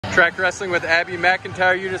Track wrestling with Abby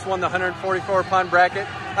McIntyre. You just won the 144-pound bracket.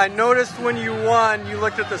 I noticed when you won, you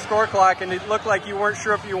looked at the score clock and it looked like you weren't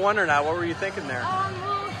sure if you won or not. What were you thinking there?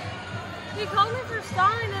 Well, he called me for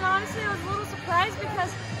stalling, and honestly, I was a little surprised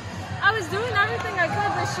because I was doing everything I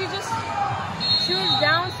could, but she was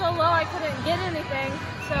down so low I couldn't get anything.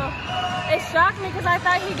 So it shocked me because I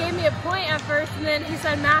thought he gave me a point at first, and then he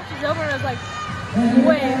said match is over, and I was like,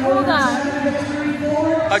 wait, hold on.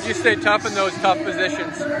 How'd you stay tough in those tough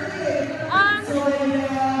positions? Honestly,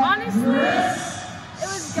 it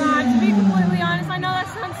was God, to be completely honest. I know that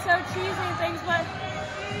sounds so cheesy and things, but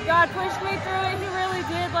God pushed me through it. He really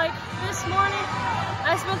did. Like, this morning,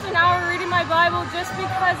 I spent an hour reading my Bible just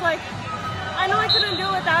because, like, I know I couldn't do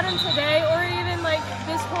it without him today or even, like,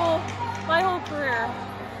 my whole career.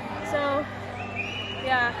 So,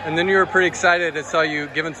 yeah. And then you were pretty excited. I saw you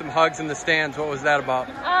giving some hugs in the stands. What was that about?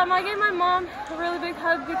 I gave my mom a really big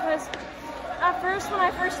hug because at first, when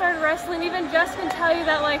I first started wrestling, even Jess can tell you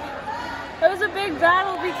that, like, it was a big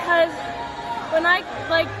battle because when I,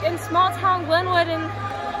 like, in small town Glenwood and,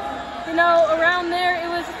 you know, around there, it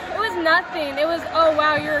was nothing. It was, oh,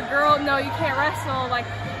 wow, you're a girl. No, you can't wrestle. Like,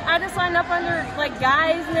 I had to sign up under, like,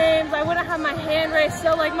 guys' names. I wouldn't have my hand raised.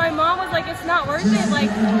 So, like, my mom was like, it's not worth it. Like,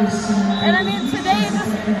 and I mean, today,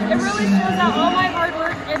 it really shows out all my hard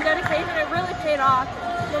work and dedication. It really paid off,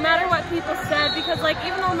 no matter what people said. Because, like,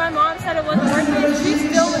 even though my mom said it wasn't worth it, she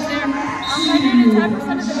still was there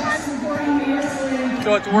 110% of the time supporting me.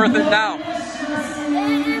 So it's worth it now?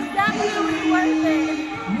 It is definitely worth it.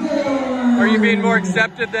 Are you being more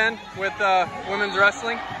accepted then with women's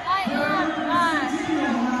wrestling? I am.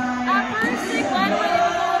 At first in Glenwood it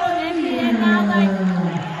was a little empty, and now, like,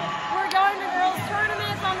 we're going to girls'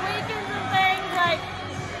 tournaments on weekends and things. Like,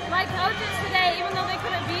 my coaches today, even though they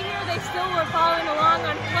couldn't be here, they still were following along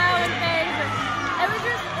on flow and things. And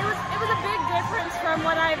it was a big difference from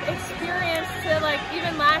what I've experienced to, like,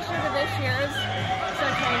 even last year to this year. It's so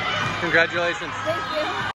changed. Congratulations. Thank you.